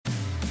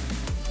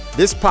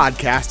This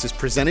podcast is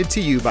presented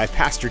to you by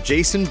Pastor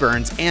Jason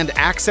Burns and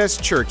Access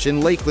Church in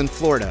Lakeland,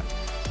 Florida.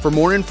 For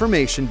more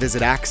information,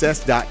 visit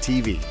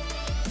access.tv.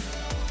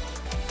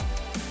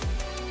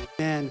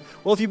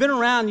 Well, if you've been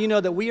around, you know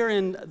that we are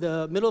in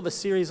the middle of a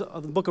series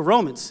of the book of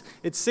Romans.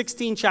 It's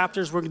 16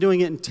 chapters. We're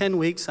doing it in 10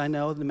 weeks. I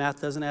know the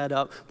math doesn't add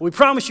up, but we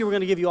promise you we're going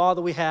to give you all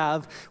that we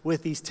have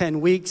with these 10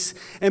 weeks.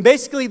 And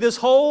basically, this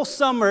whole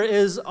summer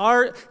is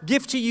our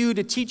gift to you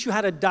to teach you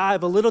how to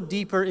dive a little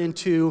deeper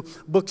into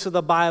books of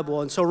the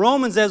Bible. And so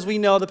Romans, as we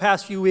know, the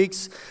past few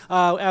weeks,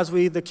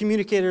 the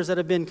communicators that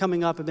have been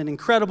coming up have been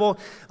incredible.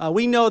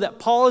 We know that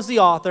Paul is the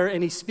author,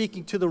 and he's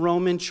speaking to the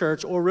Roman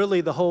church, or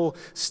really the whole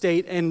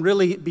state, and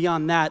really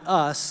beyond that,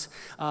 us.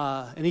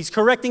 And he's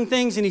correcting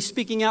things and he's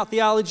speaking out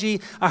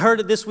theology. I heard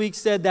it this week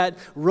said that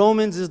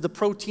Romans is the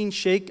protein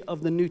shake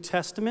of the New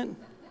Testament.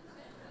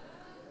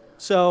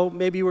 So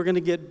maybe we're going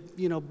to get,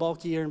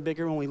 bulkier and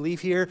bigger when we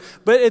leave here.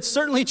 But it's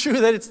certainly true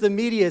that it's the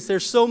meatiest.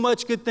 There's so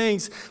much good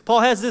things.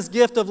 Paul has this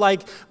gift of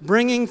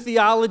bringing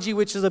theology,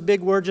 which is a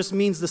big word, just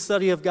means the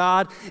study of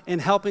God,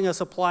 and helping us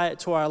apply it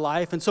to our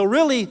life. And so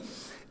really,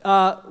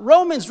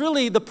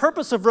 the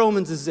purpose of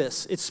Romans is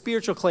this. It's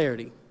spiritual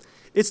clarity.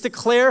 It's to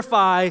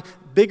clarify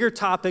bigger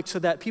topics so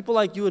that people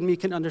like you and me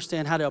can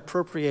understand how to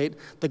appropriate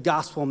the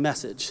gospel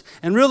message.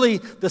 And really,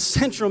 the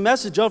central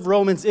message of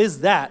Romans is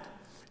that.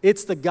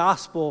 It's the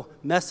gospel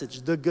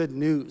message, the good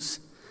news.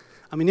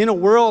 I mean, in a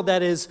world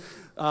that is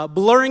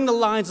blurring the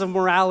lines of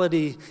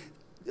morality,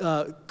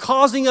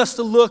 causing us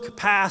to look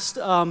past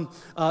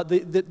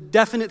the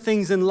definite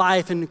things in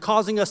life and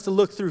causing us to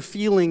look through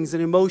feelings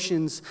and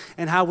emotions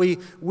and how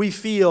we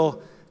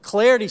feel,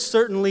 clarity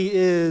certainly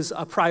is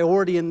a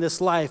priority in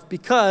this life,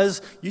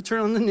 because you turn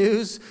on the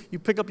news, you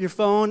pick up your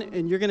phone,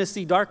 and you're going to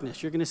see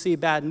darkness. You're going to see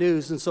bad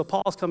news. And so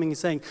Paul's coming and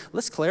saying,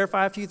 let's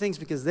clarify a few things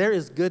because there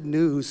is good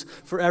news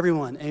for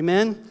everyone.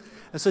 Amen?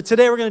 And so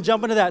today we're going to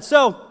jump into that.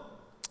 So,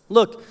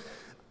 look,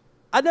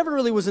 I never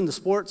really was into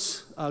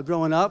sports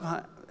growing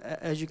up,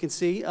 as you can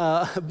see,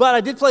 but I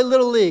did play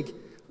Little League.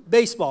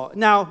 Baseball.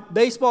 Now,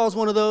 baseball is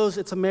one of those.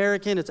 It's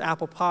American. It's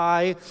apple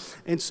pie.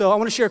 And so I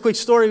want to share a quick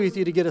story with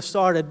you to get us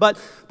started. But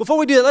before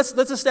we do that,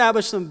 let's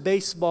establish some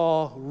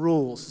baseball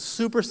rules.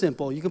 Super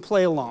simple. You can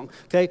play along.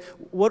 Okay.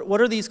 What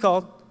are these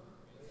called?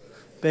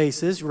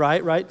 Bases.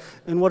 Right.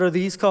 And what are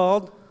these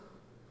called?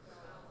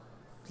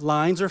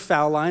 Lines or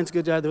foul lines.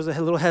 Good job. There was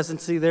a little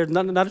hesitancy there.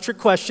 Not a trick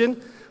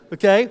question.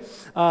 Okay,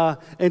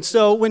 and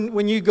so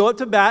when you go up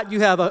to bat,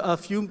 you have a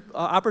few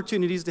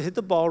opportunities to hit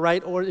the ball,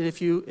 right? Or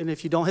if you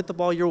don't hit the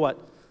ball, you're what?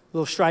 A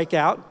little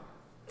strikeout.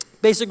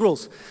 Basic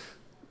rules.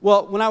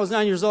 Well, when I was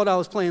 9 years old, I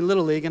was playing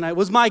Little League, and it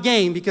was my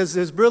game because it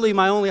was really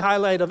my only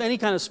highlight of any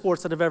kind of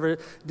sports that I've ever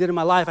did in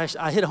my life.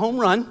 I hit a home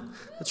run.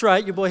 That's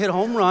right, your boy hit a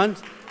home run,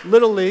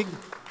 Little League.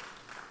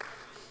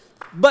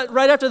 But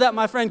right after that,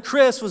 my friend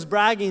Chris was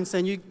bragging,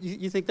 saying,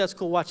 you think that's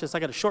cool? Watch this, I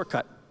got a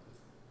shortcut.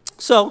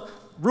 So,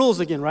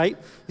 rules again, right?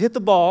 You hit the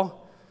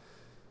ball.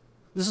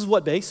 This is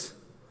what base?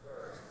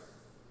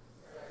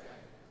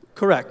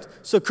 Correct.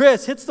 So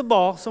Chris hits the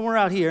ball somewhere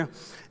out here,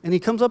 and he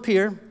comes up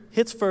here,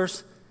 hits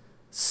first,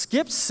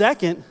 skips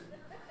second,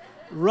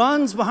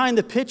 runs behind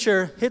the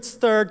pitcher, hits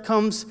third,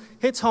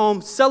 hits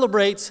home,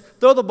 celebrates,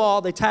 throw the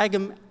ball, they tag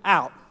him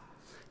out.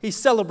 He's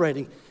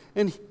celebrating.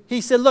 And he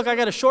said, look, I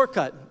got a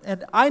shortcut.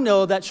 And I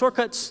know that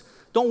shortcuts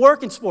don't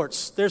work in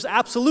sports. There's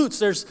absolutes,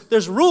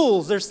 there's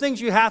rules, there's things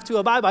you have to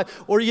abide by,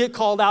 or you get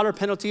called out or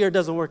penalty or it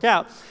doesn't work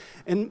out.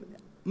 And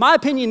my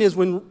opinion is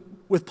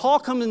with Paul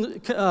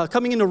coming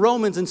into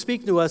Romans and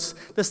speaking to us,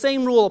 the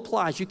same rule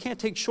applies. You can't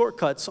take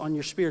shortcuts on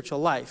your spiritual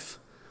life.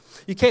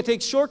 You can't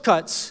take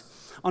shortcuts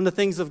on the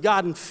things of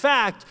God. In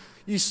fact,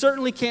 you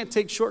certainly can't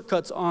take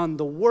shortcuts on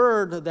the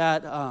word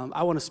that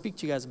I want to speak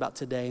to you guys about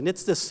today. And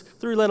it's this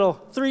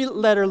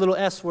three-letter little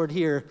S word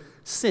here,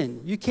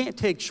 sin. You can't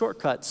take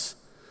shortcuts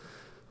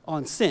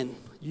on sin.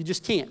 You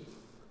just can't.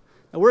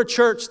 Now, we're a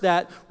church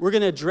that we're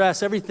going to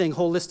address everything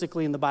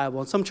holistically in the Bible,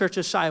 and some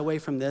churches shy away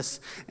from this.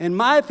 In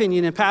my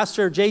opinion, and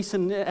Pastor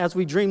Jason, as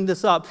we dreamed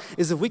this up,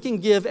 is if we can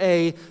give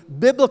a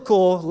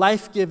biblical,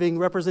 life-giving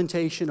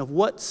representation of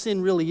what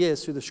sin really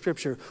is through the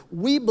Scripture,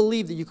 we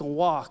believe that you can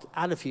walk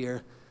out of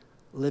here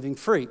living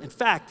free. In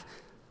fact,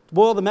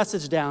 boil the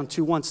message down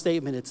to one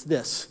statement. It's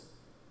this.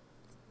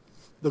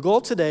 The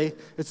goal today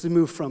is to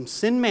move from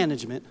sin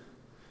management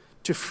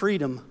to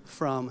freedom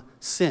from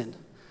sin.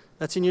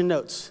 That's in your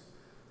notes.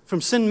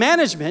 From sin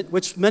management,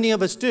 which many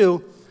of us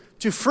do,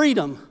 to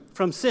freedom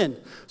from sin.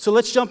 So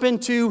let's jump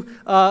into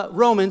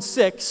Romans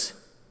 6.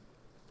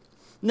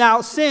 Now,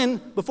 sin,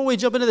 before we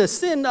jump into this,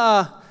 sin,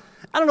 I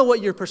don't know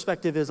what your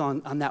perspective is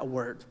on that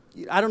word.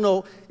 I don't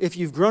know if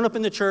you've grown up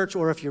in the church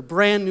or if you're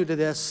brand new to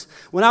this.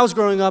 When I was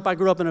growing up, I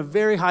grew up in a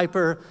very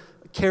hyper,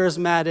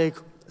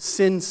 charismatic,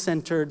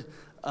 sin-centered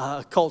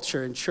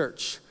culture in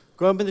church.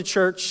 Growing up in the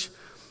church,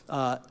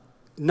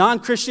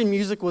 non-Christian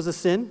music was a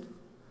sin.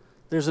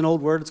 There's an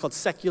old word, it's called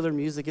secular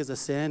music is a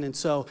sin. And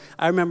so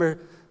I remember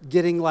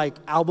getting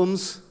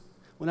albums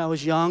when I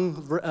was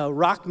young.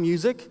 Rock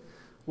music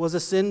was a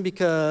sin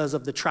because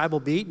of the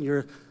tribal beat, and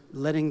you're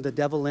letting the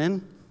devil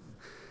in.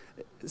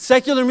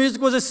 Secular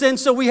music was a sin,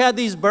 so we had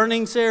these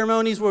burning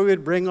ceremonies where we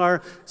would bring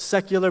our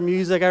secular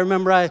music. I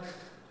remember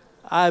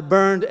I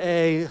burned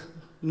a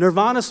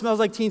Nirvana Smells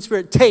Like Teen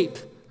Spirit tape.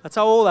 That's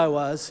how old I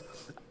was.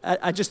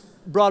 I just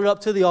brought it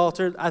up to the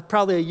altar.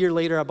 Probably a year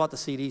later, I bought the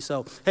CD,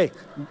 so hey,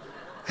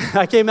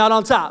 I came out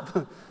on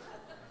top.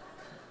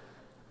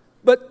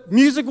 But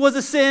music was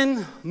a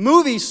sin.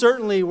 Movies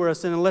certainly were a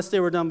sin, unless they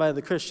were done by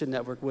the Christian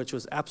Network, which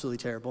was absolutely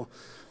terrible.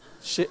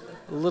 A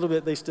little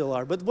bit, they still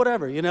are, but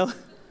whatever,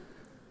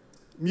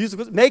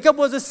 Makeup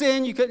was a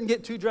sin. You couldn't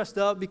get too dressed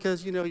up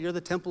because, you're the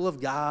temple of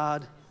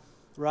God,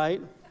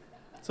 right?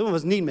 Some of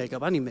us need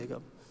makeup. I need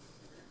makeup.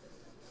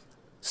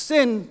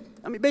 Sin,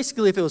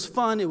 basically, if it was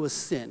fun, it was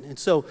sin. And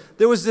so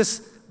there was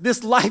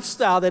this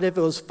lifestyle that if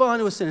it was fun,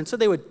 it was sin. And so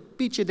they would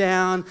beat you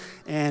down.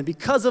 And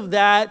because of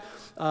that,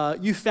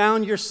 you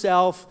found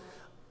yourself,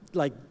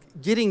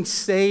 getting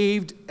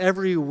saved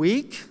every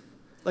week.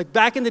 Like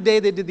back in the day,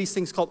 they did these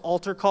things called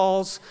altar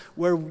calls,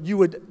 where you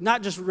would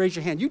not just raise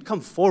your hand, you'd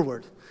come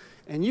forward.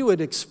 And you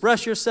would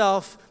express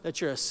yourself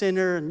that you're a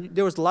sinner, and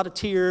there was a lot of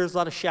tears, a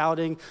lot of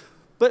shouting.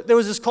 But there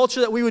was this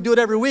culture that we would do it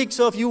every week,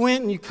 so if you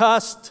went and you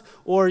cussed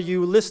or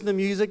you listened to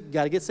music, you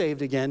got to get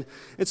saved again.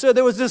 And so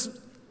there was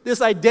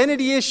this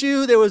identity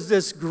issue, there was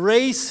this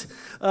grace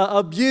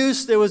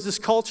abuse, there was this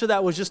culture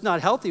that was just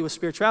not healthy with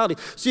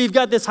spirituality. So you've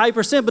got this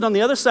hyper sin, but on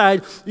the other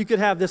side, you could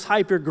have this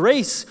hyper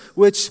grace,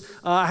 which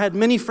I had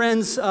many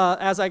friends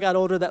as I got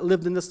older that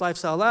lived in this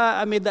lifestyle.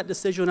 I made that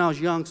decision when I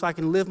was young, so I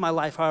can live my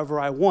life however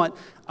I want.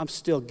 I'm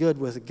still good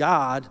with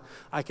God.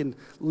 I can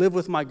live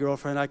with my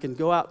girlfriend. I can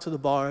go out to the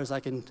bars. I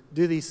can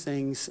do these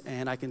things,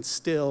 and I'm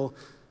still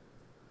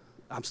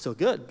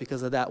good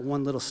because of that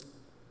one little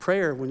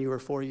prayer when you were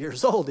 4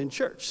 years old in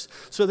church.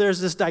 So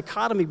there's this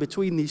dichotomy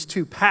between these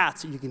two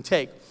paths that you can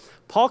take.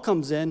 Paul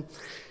comes in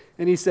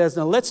and he says,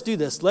 now let's do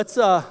this.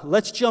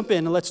 Let's jump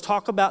in and let's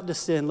talk about the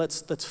sin.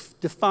 Let's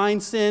define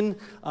sin.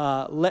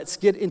 Let's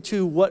get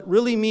into what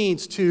really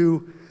means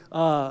to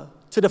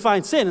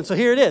define sin. And so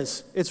here it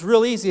is. It's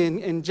real easy.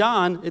 In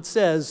John, it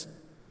says,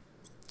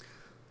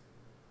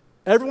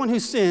 everyone who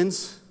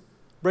sins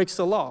breaks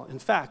the law. In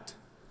fact,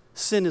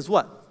 sin is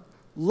what?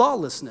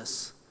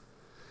 Lawlessness.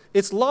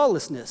 It's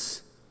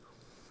lawlessness.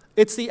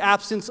 It's the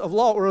absence of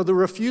law or the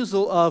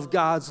refusal of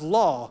God's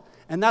law.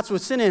 And that's what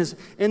sin is.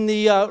 In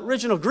the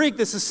original Greek,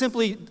 this is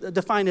simply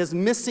defined as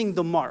missing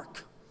the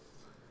mark.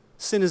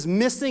 Sin is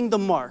missing the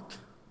mark.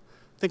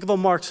 Think of a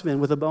marksman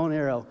with a bow and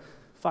arrow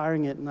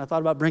firing it. And I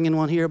thought about bringing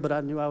one here, but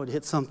I knew I would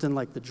hit something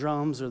like the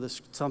drums or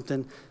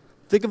something.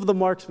 Think of the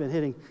marksman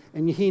hitting.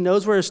 And he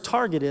knows where his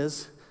target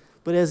is,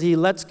 but as he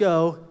lets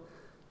go,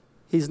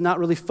 he's not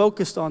really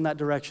focused on that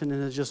direction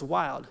and is just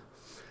wild.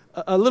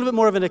 A little bit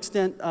more of an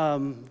extent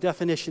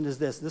definition is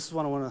this. This is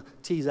what I want to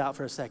tease out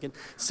for a second.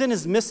 Sin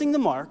is missing the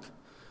mark,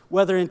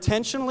 whether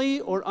intentionally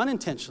or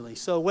unintentionally.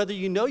 So whether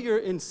you know you're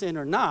in sin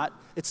or not,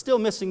 it's still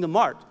missing the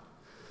mark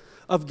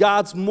of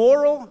God's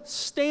moral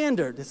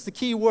standard. It's the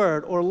key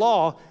word, or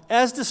law,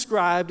 as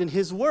described in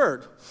His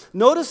Word.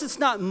 Notice it's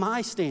not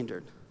my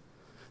standard.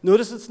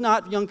 Notice it's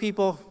not, young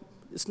people,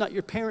 it's not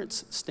your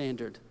parents'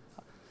 standard.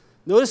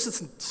 Notice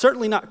it's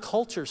certainly not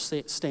culture's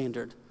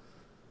standard.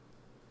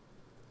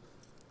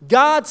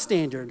 God's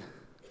standard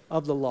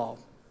of the law.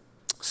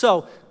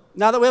 So,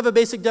 now that we have a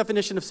basic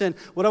definition of sin,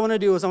 what I want to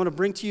do is I want to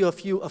bring to you a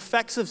few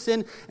effects of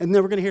sin, and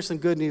then we're going to hear some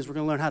good news. We're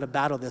going to learn how to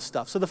battle this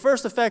stuff. So the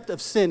first effect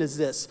of sin is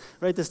this.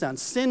 Write this down.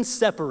 Sin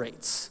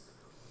separates.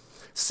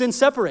 Sin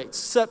separates.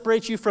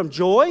 Separates you from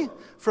joy,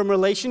 from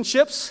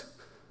relationships,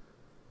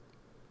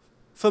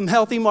 from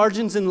healthy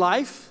margins in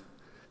life.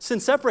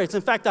 Sin separates.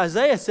 In fact,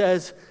 Isaiah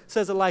says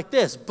it like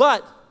this,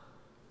 but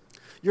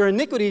your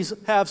iniquities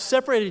have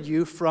separated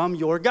you from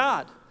your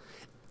God.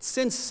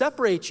 Sin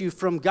separates you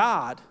from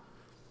God.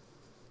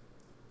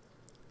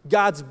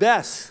 God's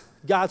best,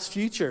 God's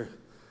future,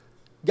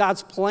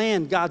 God's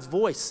plan, God's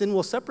voice. Sin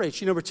will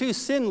separate you. Number two,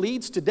 sin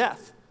leads to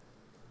death.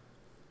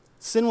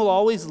 Sin will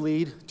always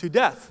lead to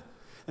death.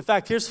 In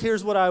fact,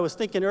 here's what I was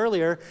thinking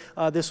earlier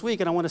this week,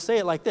 and I want to say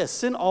it like this.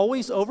 Sin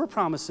always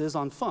overpromises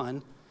on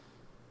fun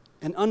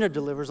and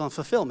underdelivers on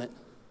fulfillment.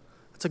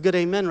 That's a good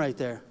amen right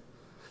there.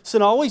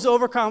 Sin always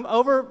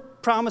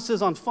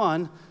overpromises on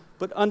fun,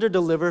 but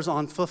underdelivers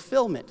on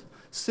fulfillment.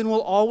 Sin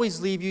will always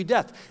leave you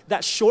death.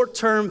 That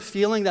short-term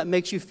feeling that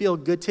makes you feel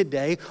good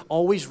today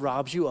always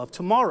robs you of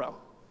tomorrow.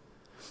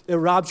 It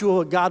robs you of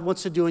what God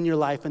wants to do in your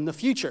life in the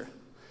future.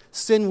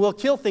 Sin will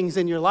kill things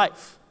in your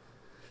life.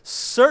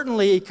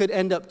 Certainly, it could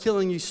end up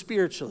killing you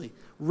spiritually,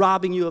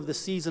 robbing you of the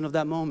season of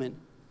that moment.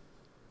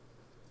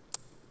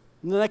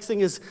 And the next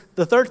thing is,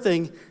 the third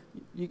thing,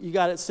 you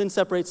got it, sin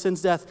separates,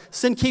 sin's death.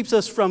 Sin keeps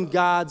us from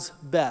God's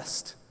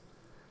best.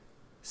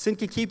 Sin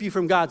can keep you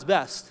from God's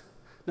best.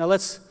 Now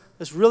let's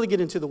really get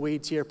into the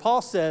weeds here.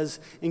 Paul says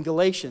in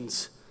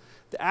Galatians,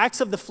 the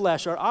acts of the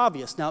flesh are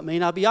obvious. Now it may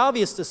not be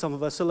obvious to some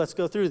of us, so let's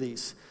go through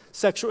these.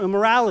 Sexual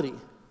immorality,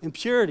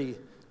 impurity,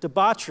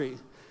 debauchery,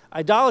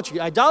 idolatry.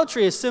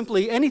 Idolatry is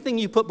simply anything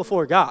you put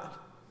before God.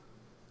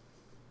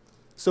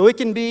 So it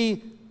can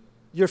be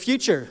your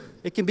future.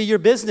 It can be your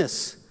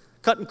business.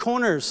 cutting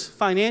corners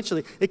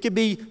financially. It could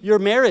be your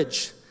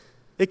marriage.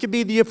 It could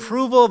be the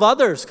approval of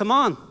others. Come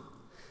on.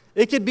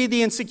 It could be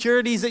the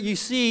insecurities that you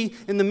see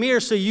in the mirror,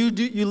 so you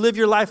live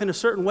your life in a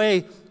certain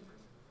way.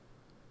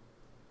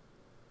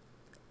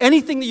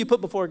 Anything that you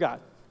put before God.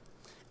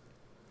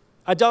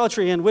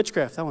 Idolatry and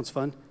witchcraft, that one's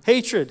fun.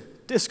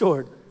 Hatred,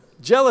 discord,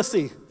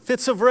 jealousy,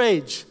 fits of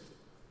rage,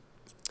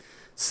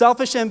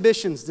 selfish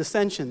ambitions,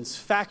 dissensions,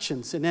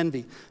 factions, and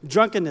envy,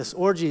 drunkenness,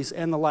 orgies,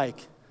 and the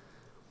like.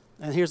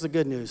 And here's the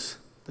good news,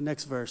 the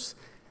next verse.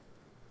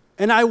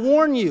 And I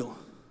warn you.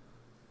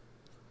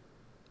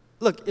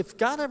 Look, if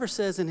God ever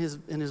says in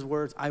his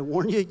words, I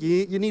warn you,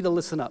 you need to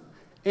listen up.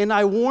 And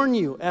I warn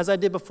you, as I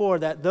did before,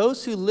 that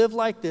those who live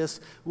like this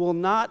will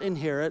not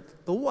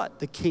inherit the what?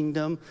 The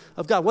kingdom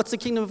of God. What's the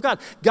kingdom of God?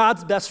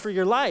 God's best for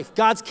your life.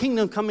 God's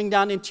kingdom coming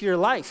down into your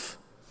life.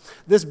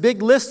 This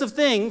big list of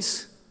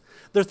things,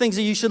 they're things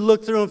that you should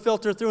look through and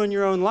filter through in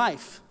your own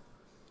life.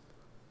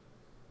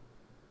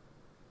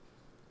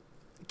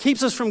 It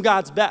keeps us from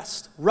God's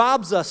best,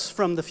 robs us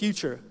from the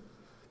future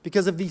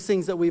because of these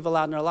things that we've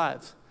allowed in our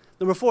lives.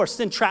 Number 4,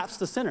 sin traps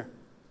the sinner.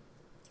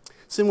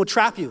 Sin will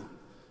trap you.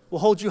 Will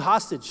hold you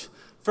hostage.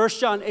 1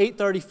 John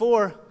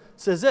 8:34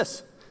 says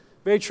this,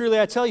 very truly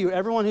I tell you,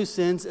 everyone who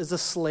sins is a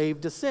slave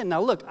to sin.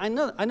 Now look, I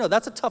know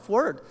that's a tough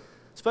word,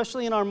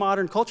 especially in our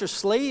modern culture.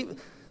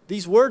 Slave,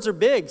 these words are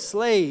big.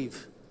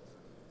 Slave,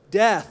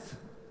 death.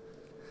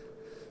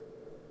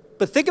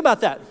 But think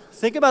about that.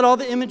 Think about all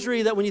the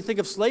imagery that when you think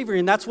of slavery,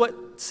 and that's what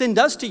sin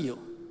does to you.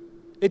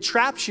 It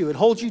traps you. It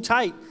holds you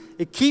tight.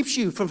 It keeps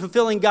you from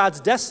fulfilling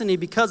God's destiny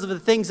because of the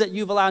things that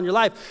you've allowed in your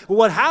life. But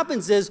what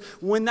happens is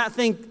when that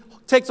thing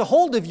takes a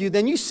hold of you,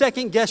 then you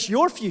second guess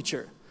your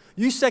future.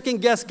 You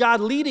second guess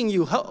God leading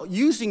you,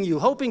 using you,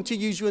 hoping to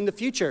use you in the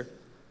future.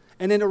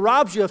 And then it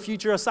robs you of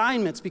future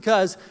assignments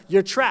because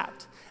you're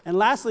trapped. And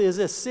lastly is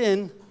this,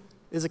 sin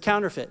is a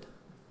counterfeit.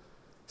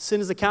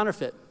 Sin is a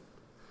counterfeit.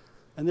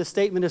 And this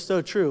statement is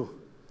so true.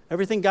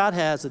 Everything God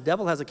has, the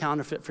devil has a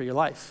counterfeit for your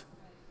life.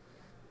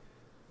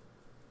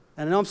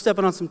 And I know I'm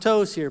stepping on some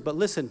toes here, but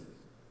listen,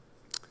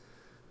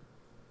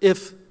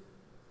 if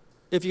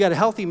you got a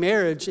healthy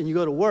marriage and you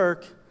go to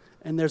work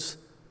and there's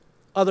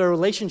other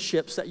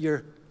relationships that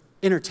you're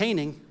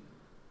entertaining,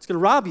 it's going to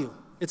rob you.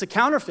 It's a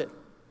counterfeit.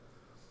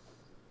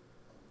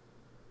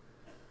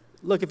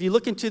 Look, if you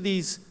look into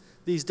these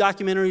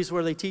documentaries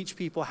where they teach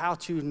people how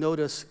to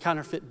notice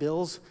counterfeit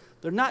bills,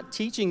 they're not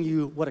teaching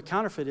you what a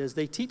counterfeit is.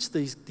 They teach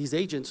these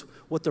agents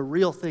what the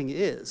real thing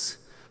is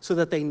so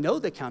that they know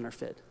the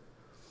counterfeit.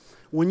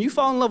 When you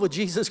fall in love with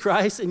Jesus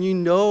Christ and you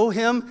know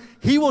him,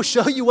 he will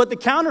show you what the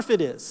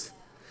counterfeit is.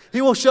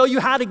 He will show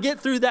you how to get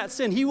through that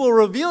sin. He will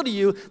reveal to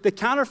you the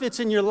counterfeits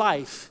in your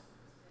life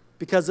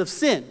because of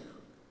sin.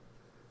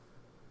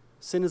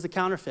 Sin is the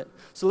counterfeit.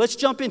 So let's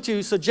jump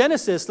into,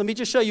 Genesis, let me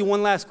just show you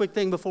one last quick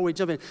thing before we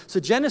jump in.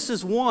 So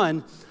Genesis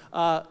 1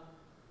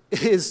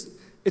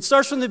 it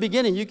starts from the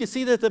beginning. You can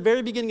see that at the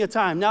very beginning of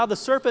time. Now the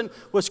serpent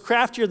was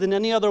craftier than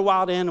any other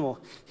wild animal.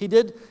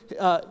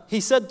 He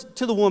said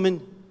to the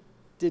woman,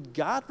 did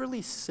God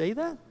really say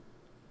that?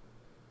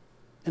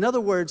 In other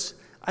words,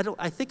 you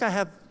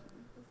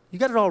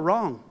got it all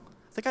wrong.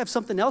 I think I have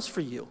something else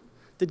for you.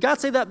 Did God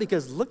say that?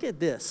 Because look at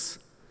this.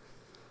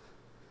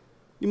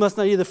 You must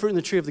not eat the fruit in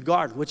the tree of the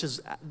garden, which is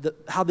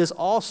how this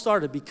all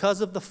started.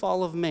 Because of the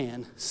fall of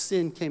man,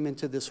 sin came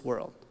into this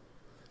world.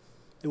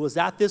 It was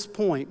at this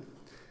point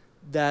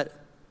that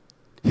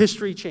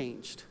history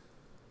changed.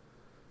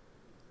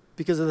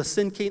 Because of the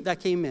sin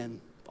that came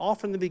in, all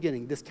from the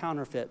beginning, this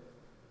counterfeit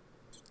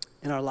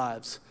in our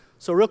lives.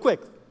 So real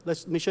quick,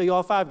 let me show you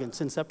all 5 again.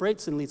 Sin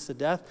separates, sin leads to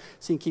death,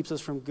 sin keeps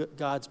us from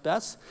God's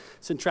best,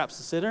 sin traps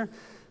the sinner,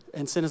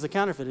 and sin is a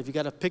counterfeit. If you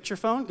got a picture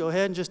phone, go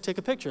ahead and just take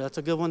a picture. That's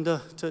a good one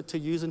to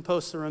use and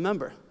post to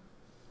remember.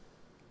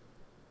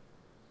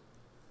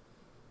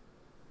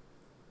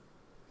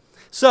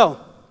 So,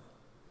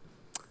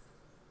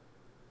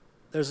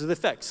 there's the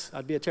effects.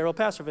 I'd be a terrible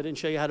pastor if I didn't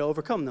show you how to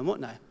overcome them,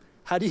 wouldn't I?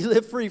 How do you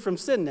live free from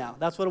sin now?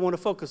 That's what I want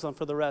to focus on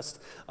for the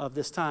rest of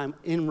this time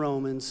in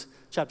Romans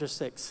chapter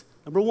 6.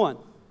 Number 1.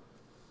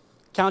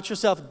 Count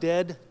yourself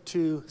dead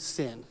to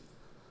sin.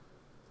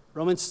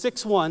 Romans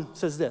 6:1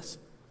 says this.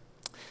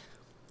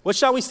 What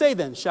shall we say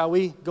then? Shall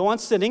we go on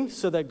sinning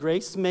so that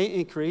grace may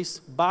increase?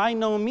 By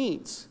no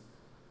means.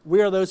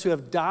 We are those who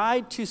have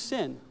died to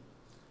sin.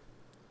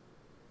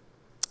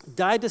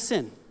 Died to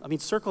sin.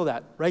 Circle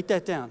that. Write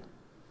that down.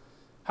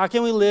 How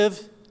can we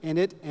live in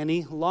it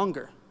any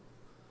longer?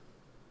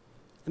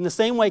 In the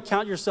same way,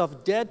 count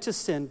yourself dead to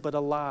sin, but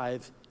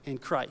alive in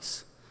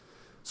Christ.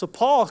 So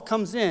Paul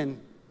comes in,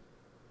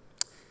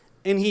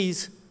 and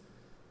he's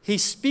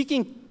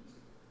speaking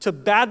to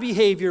bad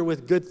behavior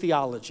with good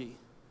theology.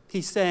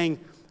 He's saying,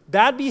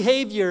 bad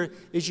behavior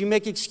is you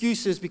make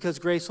excuses because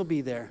grace will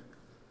be there.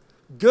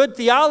 Good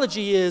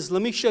theology is,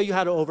 let me show you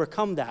how to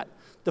overcome that.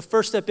 The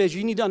first step is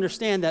you need to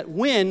understand that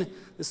when,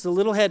 this is a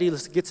little heady,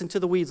 this gets into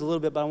the weeds a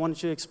little bit, but I want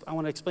to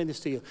explain this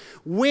to you.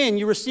 When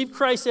you receive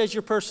Christ as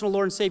your personal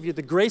Lord and Savior,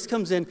 the grace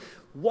comes in,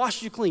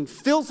 washes you clean,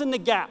 fills in the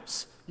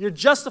gaps. You're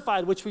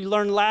justified, which we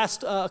learned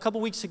a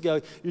couple weeks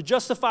ago. You're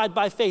justified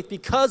by faith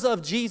because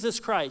of Jesus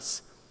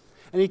Christ.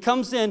 And he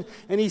comes in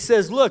and he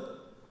says, look,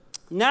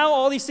 now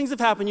all these things have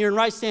happened. You're in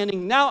right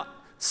standing. Now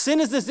sin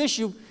is this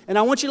issue. And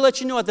I want you to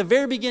let you know at the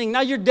very beginning,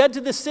 now you're dead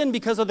to this sin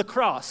because of the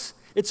cross.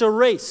 It's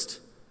erased.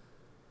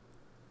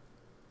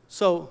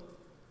 So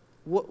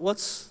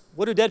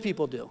what do dead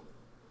people do?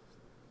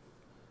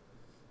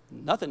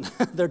 Nothing.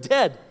 They're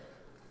dead.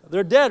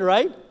 They're dead,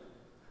 right?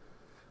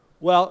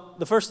 Well,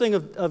 the first thing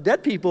of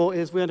dead people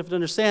is we have to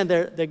understand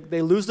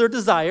they lose their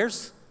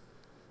desires.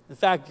 In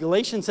fact,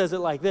 Galatians says it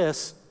like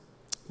this,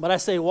 but I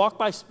say walk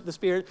by the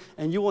Spirit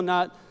and you will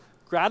not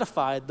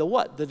gratify the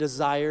what? The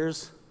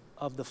desires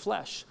of the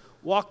flesh.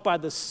 Walk by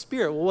the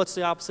Spirit. Well, what's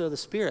the opposite of the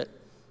Spirit?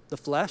 The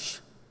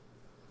flesh.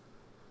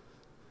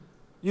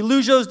 You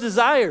lose those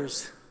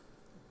desires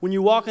when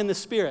you walk in the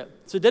Spirit.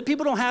 So dead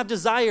people don't have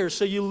desires,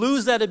 so you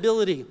lose that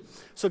ability.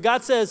 So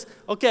God says,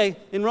 okay,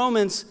 in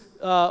Romans,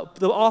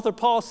 the author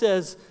Paul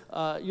says,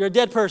 you're a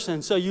dead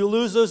person, so you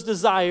lose those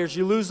desires,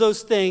 you lose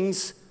those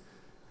things.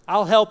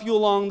 I'll help you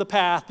along the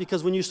path,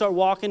 because when you start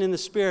walking in the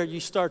Spirit,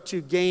 you start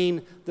to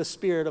gain the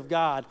Spirit of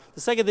God.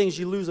 The second thing is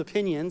you lose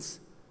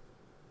opinions.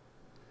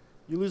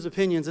 You lose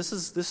opinions. This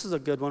is a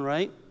good one,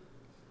 right?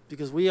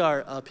 Because we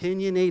are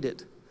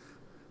opinionated.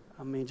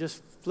 I mean,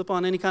 just flip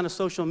on any kind of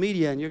social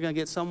media and you're going to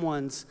get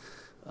someone's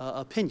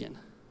opinion.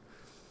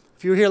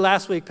 If you were here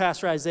last week,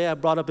 Pastor Isaiah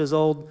brought up his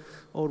old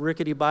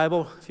rickety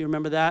Bible, if you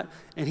remember that,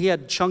 and he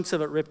had chunks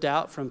of it ripped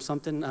out from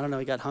something. I don't know,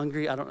 he got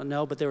hungry, I don't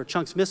know, but there were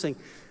chunks missing.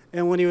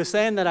 And when he was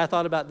saying that, I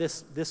thought about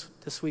this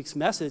week's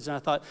message, and I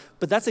thought,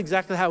 but that's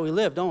exactly how we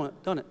live, don't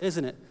it?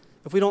 Isn't it?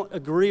 If we don't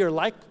agree or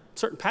like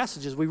certain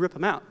passages, we rip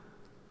them out.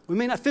 We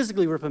may not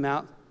physically rip them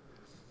out,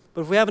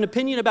 but if we have an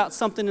opinion about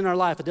something in our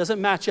life, it doesn't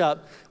match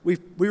up, we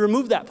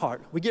remove that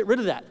part. We get rid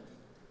of that.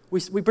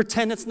 We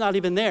pretend it's not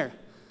even there.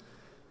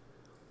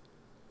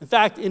 In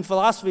fact, in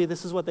philosophy,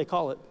 this is what they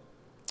call it,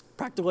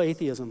 practical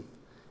atheism.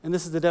 And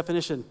this is the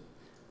definition.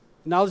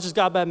 Acknowledges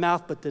God by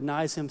mouth, but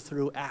denies him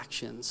through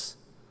actions.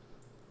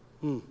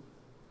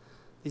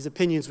 These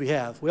opinions we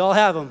have. We all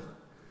have them.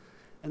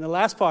 And the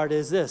last part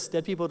is this.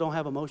 Dead people don't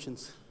have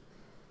emotions.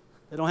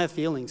 They don't have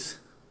feelings.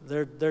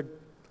 They're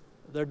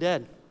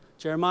dead.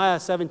 Jeremiah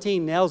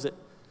 17 nails it.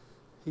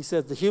 He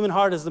says, the human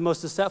heart is the most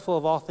deceitful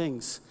of all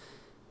things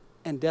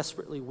and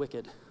desperately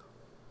wicked.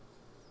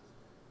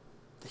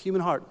 The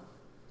human heart.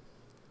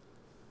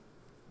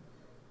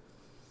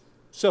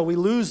 So we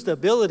lose the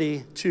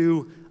ability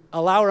to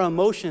allow our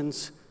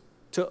emotions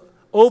to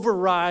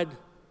override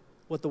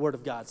what the Word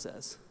of God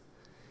says.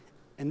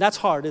 And that's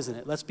hard, isn't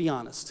it? Let's be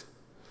honest.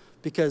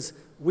 Because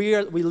we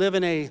live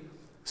in a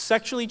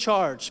sexually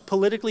charged,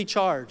 politically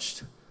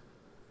charged,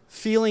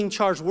 feeling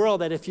charged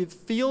world that if it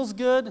feels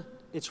good,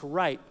 it's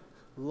right.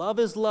 Love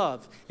is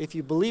love. If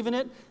you believe in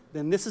it,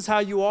 then this is how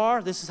you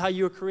are. This is how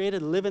you were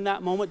created. Live in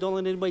that moment. Don't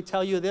let anybody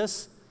tell you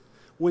this.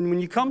 When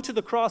you come to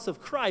the cross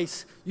of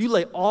Christ, you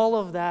lay all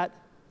of that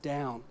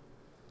down.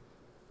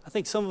 I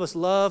think some of us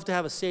love to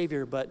have a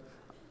Savior, but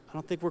I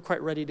don't think we're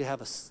quite ready to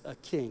have a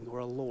King or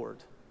a Lord.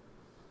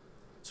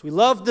 So we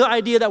love the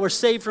idea that we're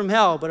saved from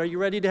hell, but are you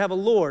ready to have a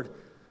Lord?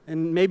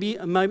 And maybe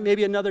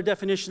another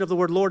definition of the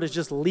word Lord is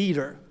just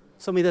leader,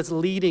 somebody that's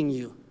leading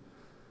you.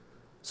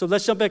 So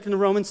let's jump back into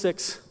Romans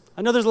 6.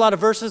 I know there's a lot of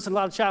verses and a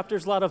lot of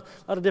chapters, a lot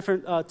of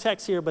different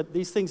texts here, but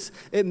these things,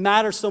 it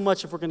matters so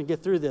much if we're going to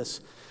get through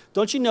this.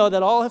 Don't you know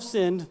that all have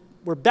sinned,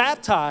 were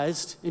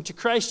baptized into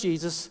Christ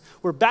Jesus,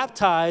 were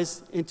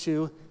baptized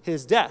into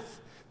his death?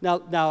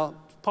 Now,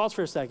 pause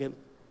for a second.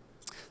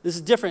 This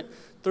is different.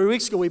 3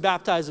 weeks ago, we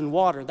baptized in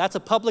water. That's a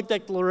public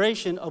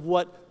declaration of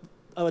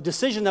a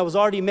decision that was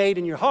already made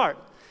in your heart.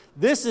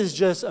 This is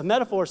just a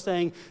metaphor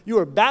saying you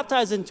were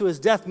baptized into his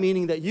death,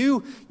 meaning that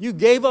you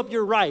gave up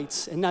your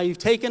rights, and now you've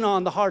taken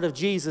on the heart of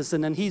Jesus,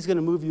 and then he's going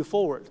to move you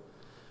forward.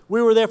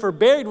 We were therefore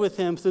buried with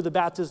him through the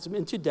baptism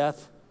into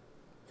death,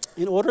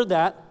 in order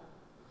that,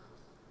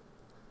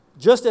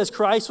 just as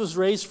Christ was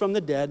raised from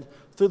the dead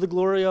through the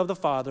glory of the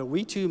Father,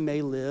 we too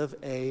may live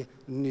a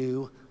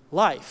new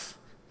life.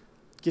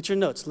 Get your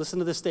notes. Listen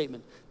to this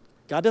statement.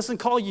 God doesn't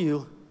call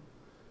you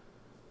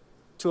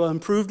to an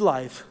improved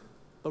life,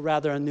 but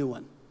rather a new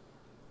one.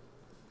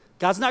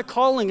 God's not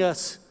calling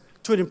us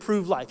to an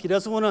improved life. He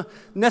doesn't want to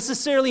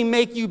necessarily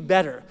make you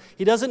better.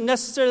 He doesn't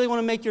necessarily want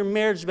to make your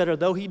marriage better,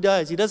 though he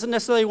does. He doesn't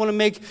necessarily want to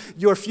make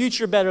your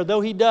future better, though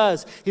he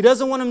does. He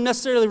doesn't want to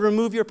necessarily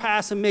remove your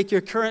past and make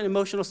your current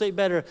emotional state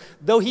better,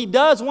 though he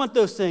does want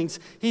those things.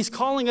 He's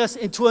calling us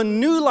into a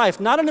new life,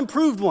 not an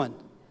improved one.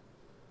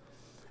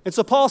 And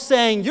so Paul's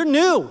saying, you're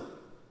new.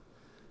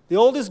 The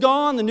old is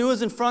gone, the new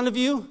is in front of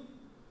you.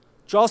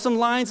 Draw some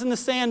lines in the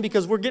sand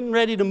because we're getting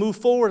ready to move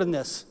forward in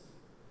this.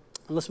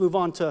 And let's move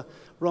on to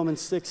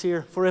Romans 6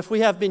 here. For if we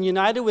have been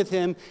united with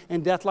him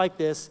in death like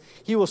this,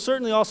 he will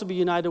certainly also be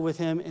united with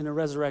him in a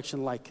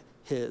resurrection like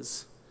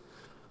his.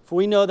 For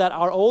we know that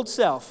our old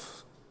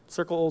self,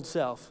 circle old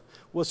self,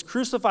 was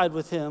crucified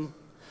with him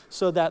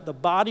so that the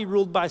body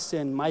ruled by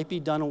sin might be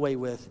done away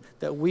with,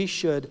 that we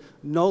should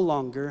no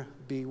longer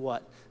be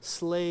what?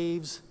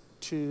 Slaves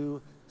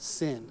to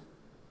sin.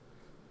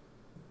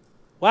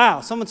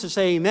 Wow, someone should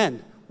say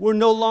amen. We're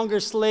no longer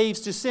slaves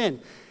to sin.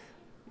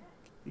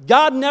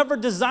 God never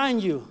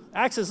designed you.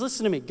 Access,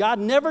 listen to me. God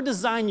never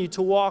designed you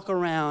to walk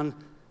around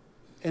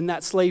in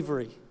that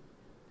slavery.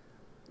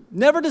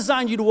 Never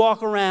designed you to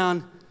walk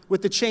around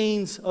with the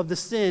chains of the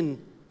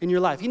sin in your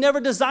life. He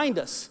never designed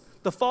us.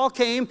 The fall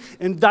came,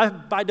 and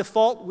by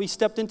default, we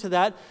stepped into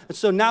that. And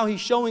so now he's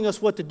showing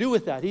us what to do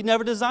with that. He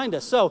never designed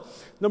us. So,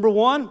 number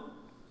one,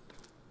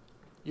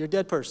 you're a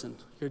dead person.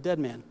 You're a dead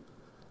man.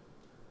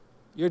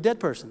 You're a dead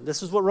person.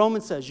 This is what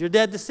Romans says. You're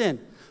dead to sin.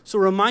 So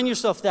remind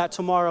yourself that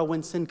tomorrow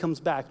when sin comes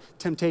back,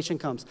 temptation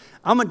comes.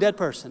 I'm a dead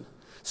person.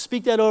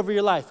 Speak that over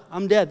your life.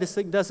 I'm dead. This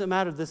thing doesn't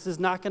matter. This is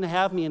not going to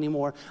have me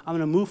anymore. I'm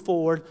going to move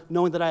forward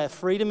knowing that I have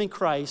freedom in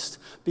Christ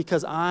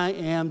because I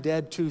am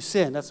dead to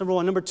sin. That's number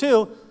one. Number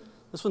two,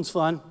 this one's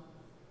fun.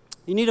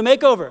 You need a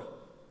makeover.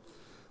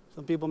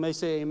 Some people may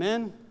say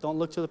amen. Don't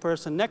look to the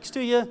person next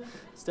to you.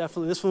 It's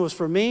definitely, this one was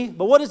for me.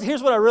 But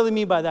here's what I really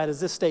mean by that is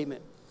this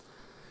statement.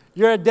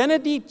 Your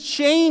identity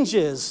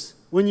changes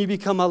when you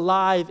become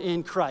alive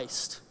in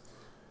Christ.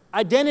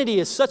 Identity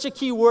is such a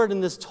key word in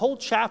this whole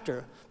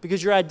chapter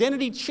because your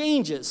identity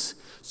changes.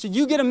 So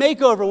you get a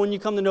makeover when you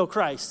come to know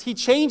Christ. He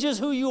changes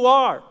who you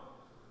are.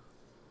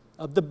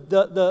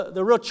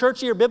 The real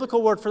churchy or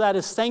biblical word for that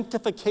is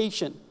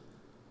sanctification.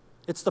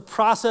 It's the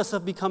process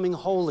of becoming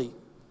holy.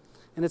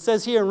 And it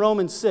says here in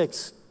Romans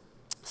 6,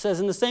 it says,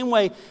 in the same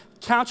way,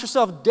 count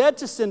yourself dead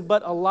to sin,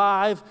 but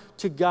alive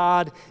to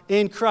God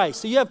in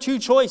Christ. So you have two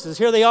choices.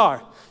 Here they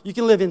are. You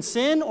can live in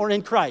sin or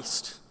in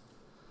Christ.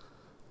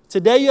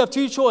 Today you have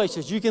two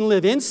choices. You can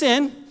live in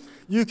sin.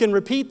 You can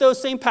repeat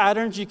those same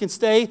patterns. You can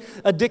stay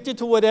addicted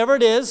to whatever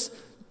it is.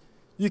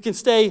 You can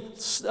stay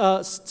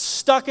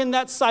stuck in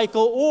that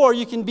cycle, or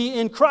you can be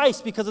in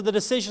Christ because of the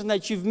decision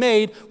that you've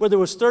made, whether it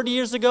was 30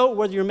 years ago or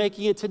whether you're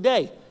making it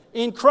today.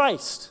 In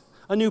Christ,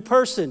 a new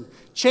person,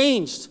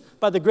 changed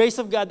by the grace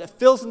of God that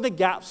fills in the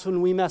gaps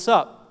when we mess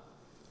up.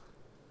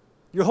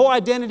 Your whole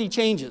identity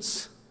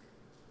changes.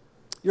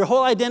 Your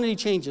whole identity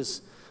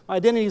changes. My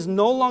identity is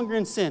no longer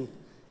in sin.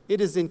 It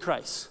is in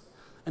Christ.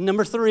 And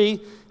number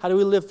three, how do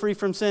we live free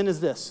from sin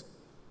is this.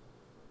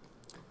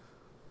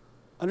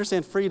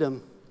 Understand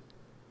freedom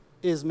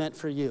is meant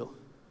for you.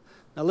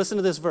 Now listen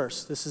to this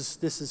verse. This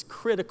is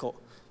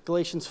critical.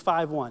 Galatians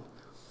 5:1.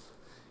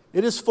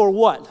 It is for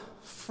what?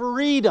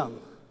 Freedom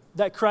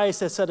that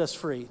Christ has set us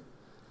free.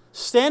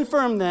 Stand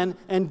firm then,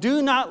 and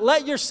do not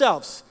let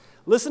yourselves,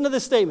 listen to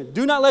this statement,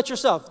 do not let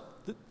yourself,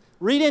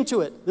 read into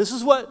it. This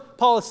is what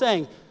Paul is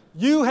saying.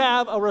 You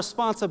have a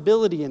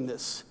responsibility in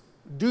this.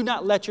 Do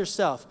not let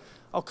yourself.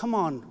 Oh, come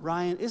on,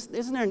 Ryan,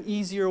 isn't there an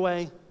easier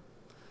way?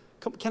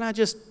 Can I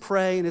just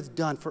pray and it's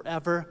done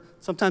forever?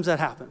 Sometimes that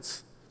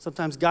happens.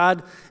 Sometimes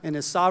God in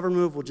his sovereign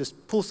move will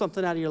just pull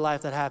something out of your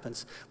life that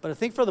happens. But I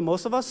think for the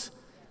most of us,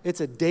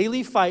 it's a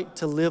daily fight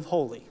to live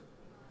holy.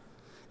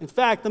 In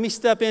fact, let me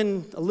step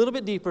in a little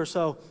bit deeper.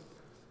 So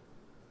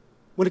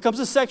when it comes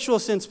to sexual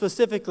sin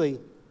specifically,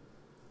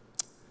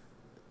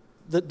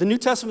 the New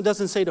Testament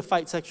doesn't say to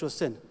fight sexual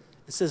sin.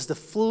 It says to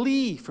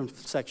flee from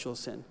sexual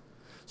sin.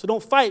 So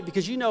don't fight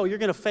because you know you're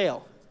going to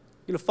fail.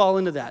 You're going to fall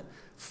into that.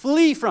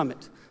 Flee from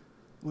it.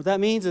 What that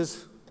means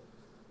is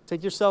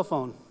take your cell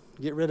phone,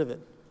 get rid of it.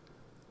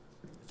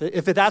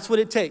 If that's what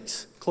it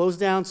takes, close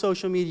down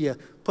social media,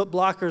 put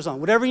blockers on,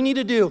 whatever you need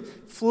to do,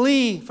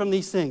 flee from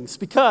these things.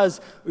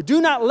 Because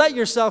do not let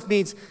yourself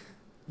means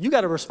you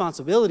got a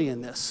responsibility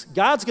in this.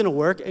 God's going to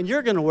work, and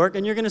you're going to work,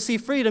 and you're going to see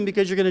freedom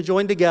because you're going to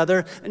join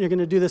together, and you're going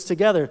to do this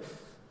together.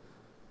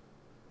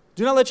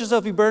 Do not let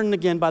yourself be burdened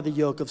again by the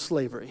yoke of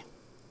slavery.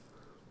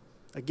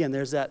 Again,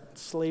 there's that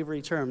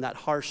slavery term, that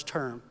harsh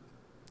term,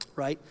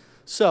 right?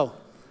 So,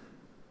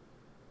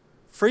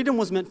 freedom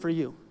was meant for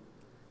you.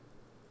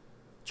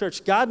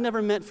 Church, God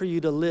never meant for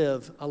you to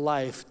live a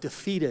life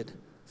defeated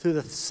through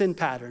the sin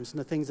patterns and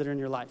the things that are in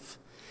your life.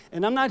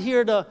 And I'm not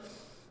here to,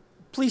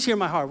 please hear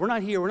my heart. We're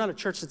not a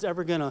church that's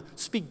ever going to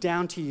speak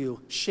down to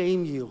you,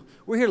 shame you.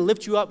 We're here to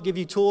lift you up, give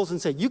you tools,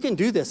 and say, you can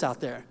do this out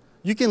there.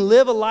 You can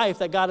live a life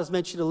that God has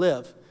meant you to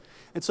live.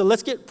 And so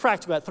let's get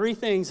practical about three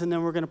things, and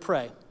then we're going to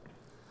pray.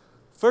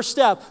 First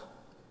step,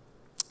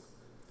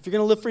 if you're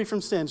going to live free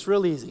from sin, it's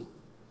real easy.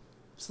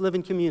 Just live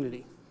in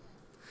community.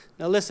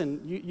 Now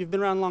listen, you've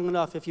been around long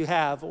enough if you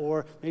have,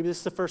 or maybe this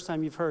is the first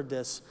time you've heard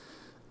this.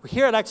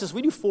 Here at Access,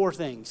 we do four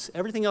things.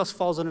 Everything else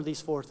falls under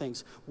these four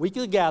things.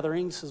 Weekly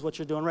gatherings is what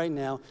you're doing right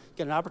now.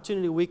 Get an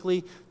opportunity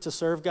weekly to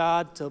serve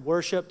God, to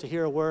worship, to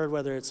hear a word,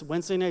 whether it's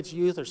Wednesday nights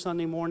youth or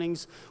Sunday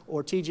mornings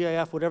or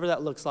TGIF, whatever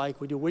that looks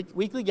like. We do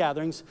weekly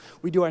gatherings.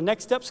 We do our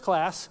Next Steps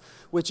class,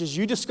 which is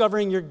you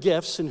discovering your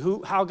gifts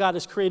and how God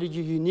has created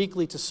you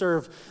uniquely to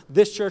serve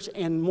this church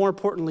and, more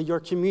importantly, your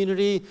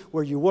community,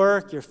 where you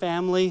work, your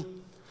family.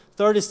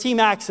 Third is Team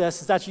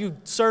Access. That's you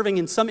serving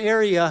in some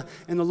area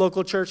in the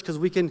local church because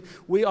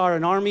we are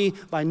an army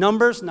by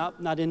numbers,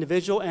 not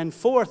individual. And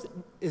fourth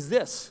is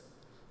this,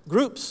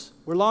 groups.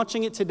 We're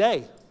launching it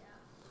today.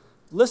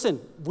 Listen,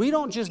 we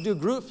don't just do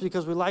groups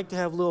because we like to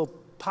have little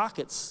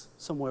pockets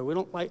somewhere. We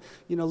don't like,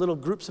 little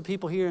groups of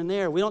people here and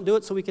there. We don't do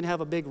it so we can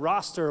have a big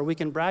roster or we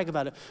can brag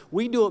about it.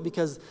 We do it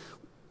because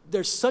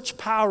there's such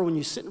power when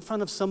you sit in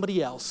front of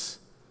somebody else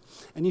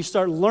and you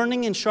start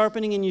learning and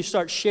sharpening and you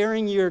start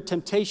sharing your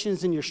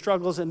temptations and your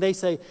struggles, and they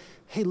say,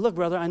 hey, look,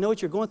 brother, I know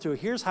what you're going through.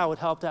 Here's how it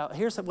helped out.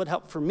 Here's what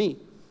helped for me.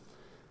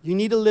 You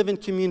need to live in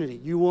community.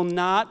 You will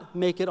not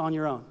make it on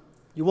your own.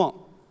 You won't.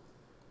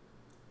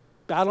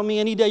 Battle me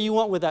any day you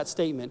want with that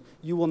statement.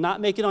 You will not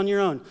make it on your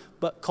own.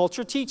 But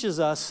culture teaches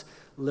us,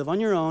 live on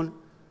your own,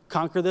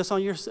 conquer this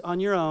on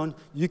your own.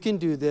 You can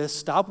do this.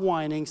 Stop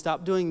whining.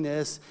 Stop doing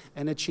this,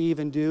 and achieve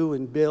and do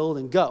and build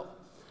and go.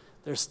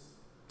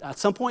 At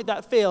some point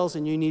that fails,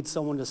 and you need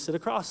someone to sit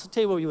across the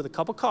table with you with a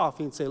cup of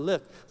coffee and say,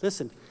 look,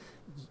 listen,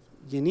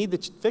 you need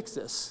to fix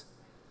this.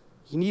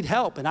 You need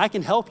help, and I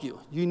can help you.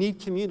 You need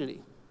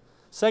community.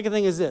 Second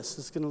thing is this.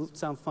 This is going to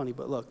sound funny,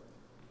 but look,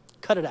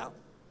 cut it out.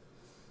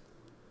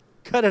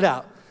 Cut it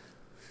out.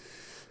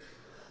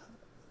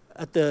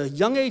 At the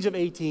young age of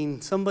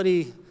 18,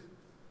 somebody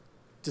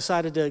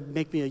decided to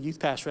make me a youth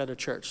pastor at a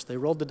church. They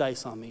rolled the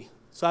dice on me.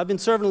 So I've been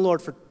serving the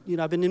Lord for,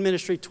 I've been in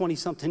ministry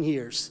 20-something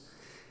years.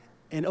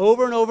 And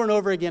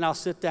over again, I'll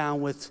sit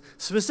down with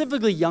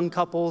specifically young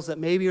couples that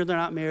maybe they're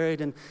not married,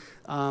 and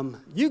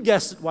you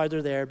guessed why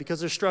they're there, because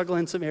they're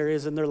struggling in some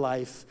areas in their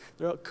life.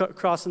 They're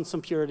crossing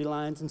some purity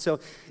lines. And so,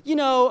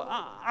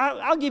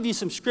 I'll give you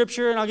some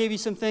scripture and I'll give you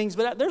some things,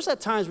 but there's at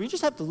times where you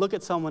just have to look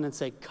at someone and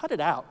say, cut it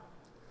out.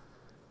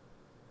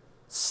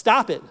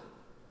 Stop it.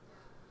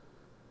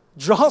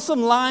 Draw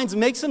some lines,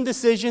 make some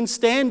decisions,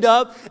 stand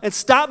up, and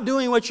stop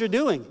doing what you're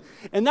doing.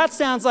 And that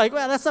sounds like,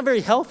 well, that's not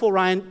very helpful,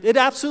 Ryan. It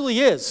absolutely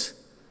is.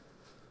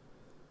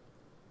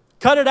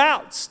 Cut it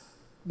out.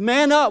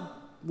 Man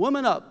up,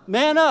 woman up,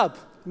 man up.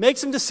 Make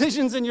some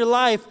decisions in your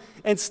life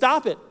and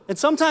stop it. And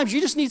sometimes you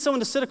just need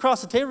someone to sit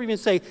across the table with you and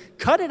say,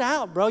 cut it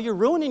out, bro. You're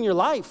ruining your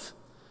life.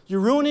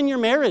 You're ruining your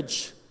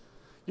marriage.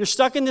 You're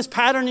stuck in this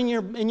pattern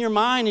in your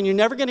mind, and you're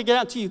never going to get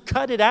out until you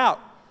cut it out.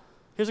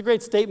 Here's a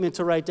great statement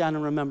to write down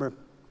and remember.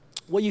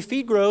 What you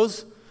feed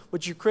grows,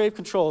 what you crave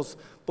controls,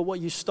 but what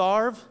you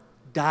starve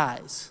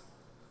dies.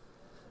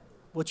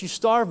 What you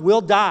starve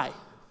will die.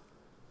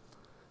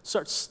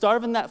 Start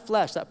starving that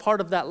flesh, that part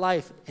of that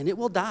life, and it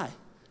will die.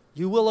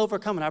 You will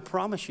overcome it, I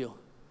promise you.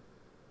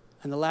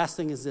 And the last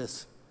thing is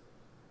this.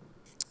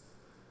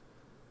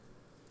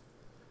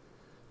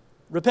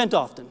 Repent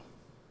often.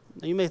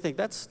 Now you may think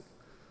it's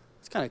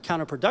kind of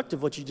counterproductive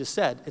what you just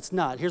said. It's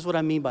not. Here's what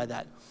I mean by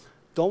that.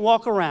 Don't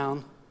walk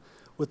around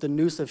with the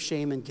noose of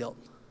shame and guilt.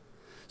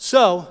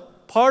 So,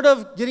 part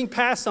of getting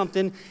past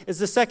something is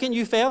the second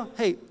you fail,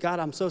 hey, God,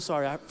 I'm so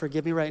sorry.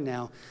 Forgive me right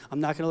now. I'm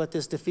not going to let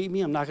this defeat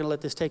me. I'm not going to let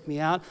this take me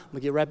out. I'm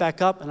going to get right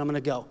back up, and I'm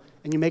going to go.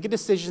 And you make a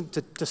decision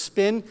to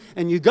spin,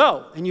 and you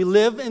go. And you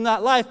live in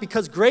that life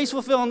because grace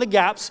will fill in the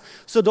gaps.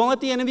 So don't let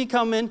the enemy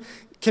come in,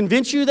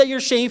 convince you that you're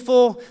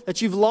shameful,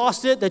 that you've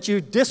lost it, that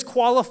you're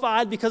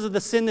disqualified because of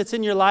the sin that's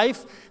in your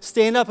life.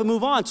 Stand up and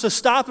move on. So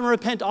stop and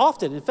repent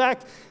often. In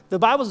fact, the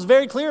Bible is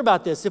very clear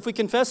about this. If we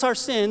confess our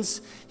sins,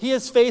 he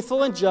is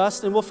faithful and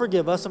just and will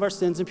forgive us of our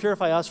sins and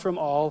purify us from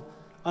all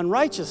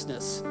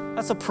unrighteousness.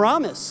 That's a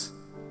promise.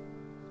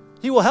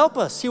 He will help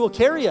us. He will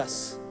carry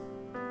us.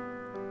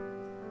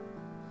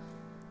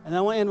 And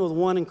I want to end with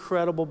one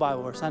incredible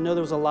Bible verse. I know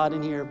there was a lot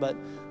in here, but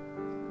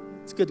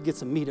it's good to get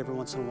some meat every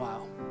once in a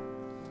while.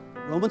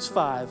 Romans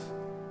 5,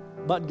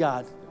 but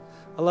God.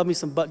 I love me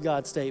some but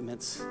God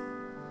statements.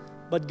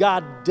 But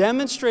God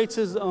demonstrates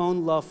his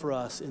own love for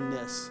us in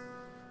this.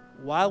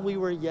 While we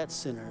were yet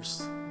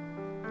sinners,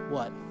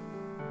 what?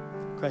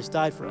 Christ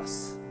died for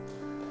us.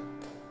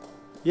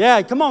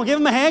 Yeah, come on, give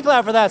him a hand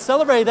clap for that.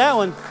 Celebrate that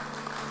one.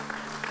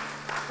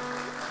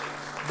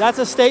 That's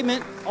a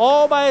statement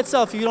all by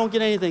itself. If you don't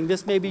get anything,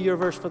 this may be your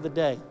verse for the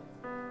day.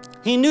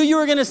 He knew you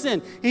were going to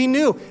sin. He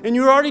knew. And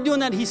you were already doing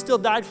that. He still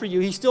died for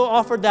you. He still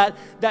offered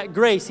that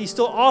grace. He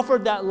still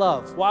offered that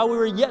love. While we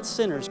were yet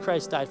sinners,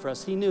 Christ died for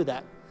us. He knew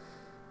that.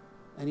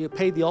 And he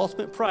paid the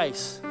ultimate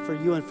price for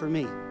you and for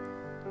me.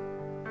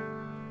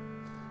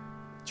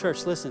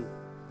 Church, listen.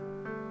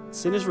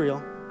 Sin is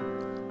real.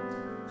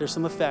 There's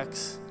some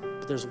effects.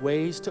 But there's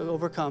ways to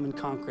overcome and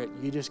conquer it.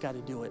 You just got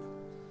to do it.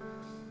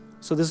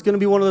 So this is going to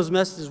be one of those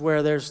messages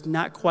where there's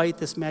not quite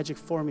this magic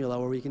formula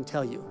where we can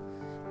tell you.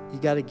 You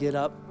got to get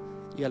up.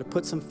 You got to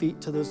put some feet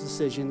to those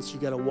decisions. You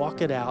got to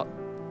walk it out,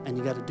 and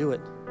you got to do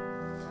it.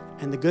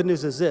 And the good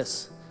news is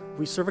this.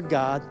 We serve a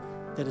God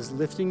that is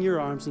lifting your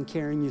arms and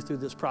carrying you through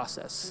this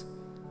process.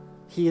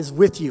 He is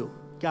with you.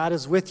 God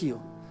is with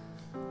you.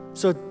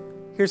 So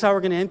here's how we're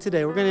going to end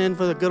today. We're going to end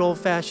with a good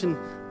old-fashioned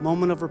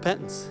moment of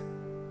repentance.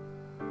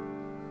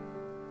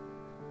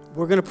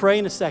 We're going to pray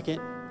in a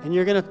second, and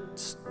you're going to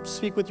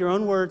speak with your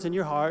own words in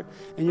your heart,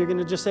 and you're going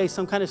to just say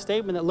some kind of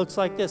statement that looks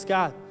like this.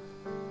 God,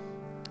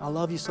 I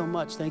love you so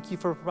much. Thank you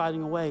for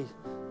providing a way.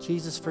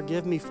 Jesus,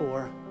 forgive me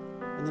for.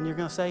 And then you're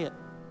going to say it.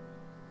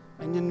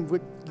 And then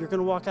you're going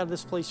to walk out of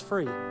this place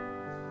free.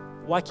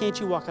 Why can't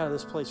you walk out of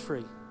this place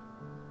free?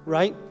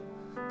 Right?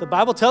 The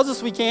Bible tells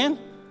us we can.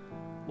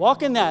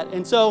 Walk in that.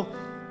 And so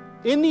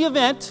in the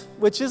event,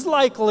 which is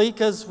likely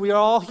because we are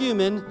all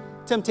human,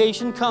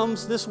 temptation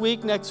comes this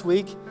week, next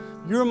week,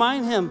 you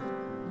remind him,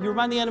 you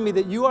remind the enemy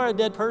that you are a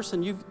dead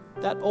person.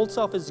 That old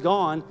self is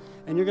gone,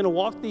 and you're going to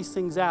walk these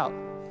things out.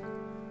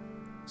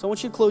 So I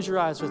want you to close your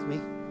eyes with me.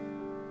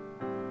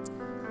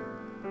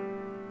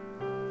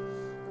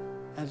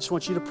 And I just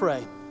want you to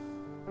pray.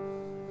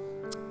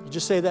 You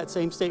just say that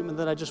same statement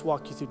that I just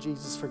walked you through.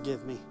 Jesus,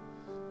 forgive me.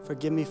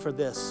 Forgive me for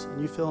this.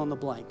 And you fill in the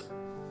blank.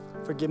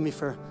 Forgive me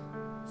for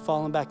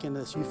falling back into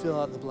this. You fill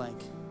out the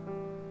blank.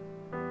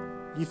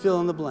 You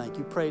fill in the blank.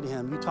 You pray to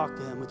him. You talk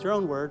to him with your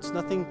own words.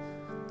 Nothing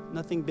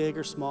big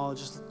or small,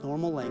 just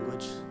normal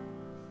language.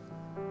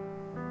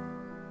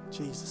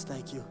 Jesus,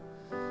 thank you.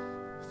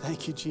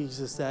 Thank you,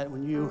 Jesus, that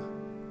when you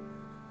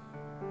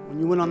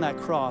went on that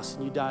cross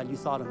and you died, you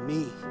thought of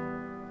me.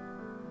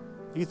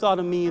 You thought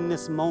of me in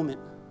this moment,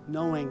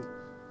 knowing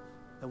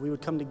that we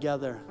would come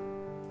together.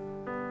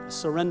 I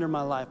surrender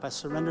my life. I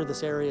surrender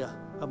this area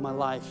of my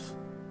life.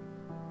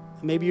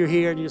 And maybe you're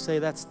here and you say,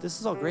 this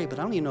is all great, but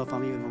I don't even know if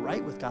I'm even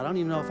right with God. I don't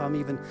even know if I'm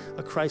even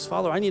a Christ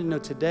follower. I need to know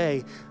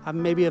today. I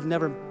maybe have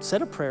never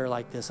said a prayer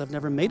like this. I've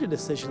never made a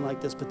decision like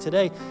this. But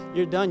today,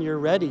 you're done. You're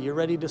ready. You're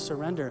ready to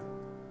surrender.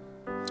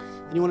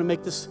 And you want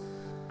to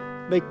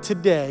make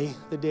today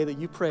the day that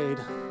you prayed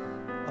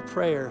a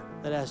prayer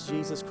that asked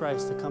Jesus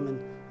Christ to come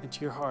into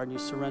your heart and you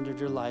surrendered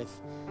your life.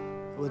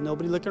 With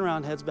nobody looking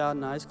around, heads bowed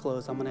and eyes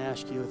closed, I'm going to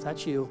ask you, if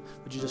that's you,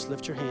 would you just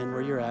lift your hand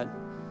where you're at?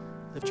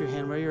 Lift your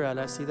hand where you're at.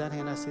 I see that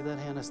hand. I see that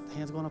hand.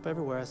 Hands going up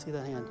everywhere. I see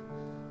that hand.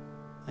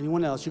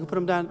 Anyone else? You can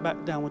put them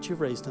back down once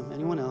you've raised them.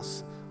 Anyone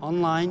else?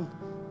 Online,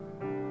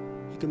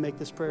 you can make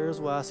this prayer as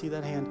well. I see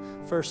that hand.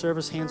 First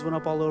service, hands went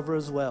up all over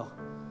as well.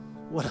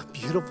 What a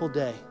beautiful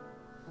day.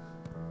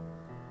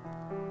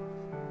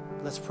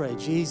 Let's pray.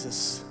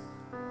 Jesus,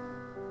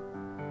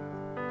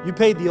 you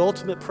paid the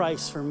ultimate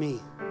price for me.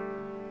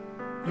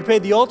 You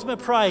paid the ultimate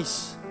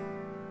price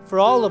for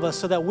all of us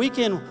so that we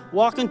can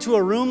walk into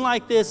a room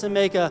like this and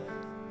make a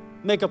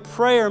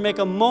prayer, make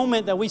a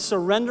moment that we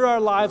surrender our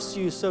lives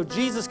to you. So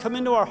Jesus, come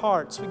into our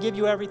hearts. We give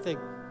you everything.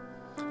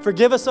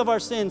 Forgive us of our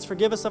sins.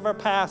 Forgive us of our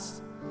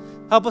past.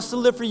 Help us to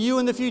live for you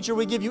in the future.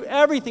 We give you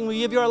everything. We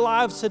give you our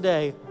lives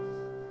today.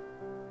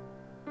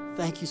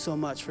 Thank you so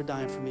much for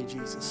dying for me,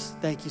 Jesus.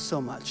 Thank you so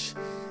much.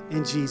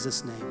 In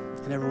Jesus' name.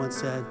 And everyone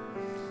said,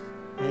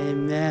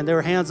 amen. There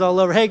were hands all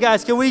over. Hey,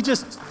 guys, can we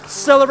just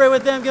celebrate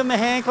with them? Give them a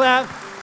hand clap.